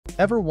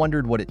Ever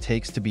wondered what it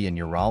takes to be a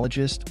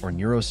neurologist or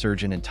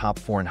neurosurgeon in top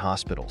foreign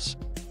hospitals?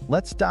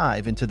 Let's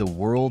dive into the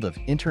world of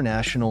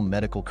international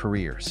medical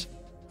careers.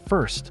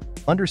 First,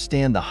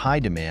 understand the high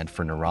demand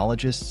for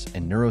neurologists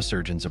and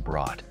neurosurgeons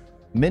abroad.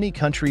 Many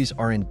countries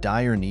are in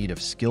dire need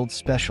of skilled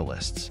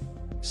specialists.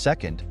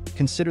 Second,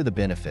 consider the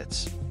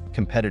benefits: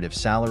 competitive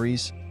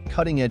salaries,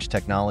 cutting-edge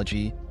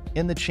technology,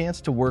 and the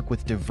chance to work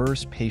with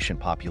diverse patient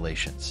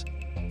populations.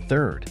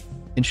 Third,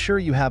 ensure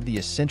you have the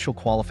essential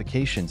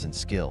qualifications and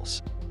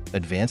skills.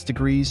 Advanced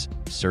degrees,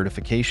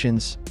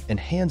 certifications, and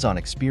hands-on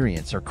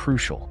experience are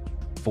crucial.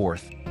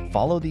 Fourth,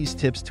 follow these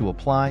tips to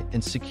apply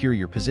and secure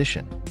your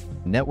position.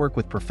 Network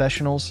with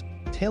professionals,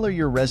 tailor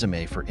your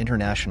resume for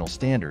international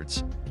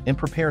standards, and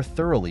prepare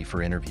thoroughly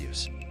for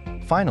interviews.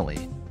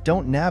 Finally,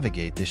 don't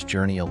navigate this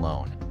journey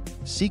alone.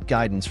 Seek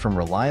guidance from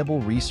reliable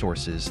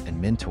resources and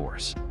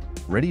mentors.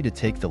 Ready to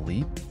take the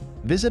leap?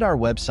 Visit our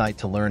website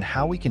to learn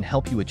how we can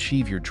help you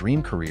achieve your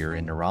dream career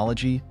in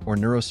neurology or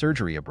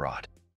neurosurgery abroad.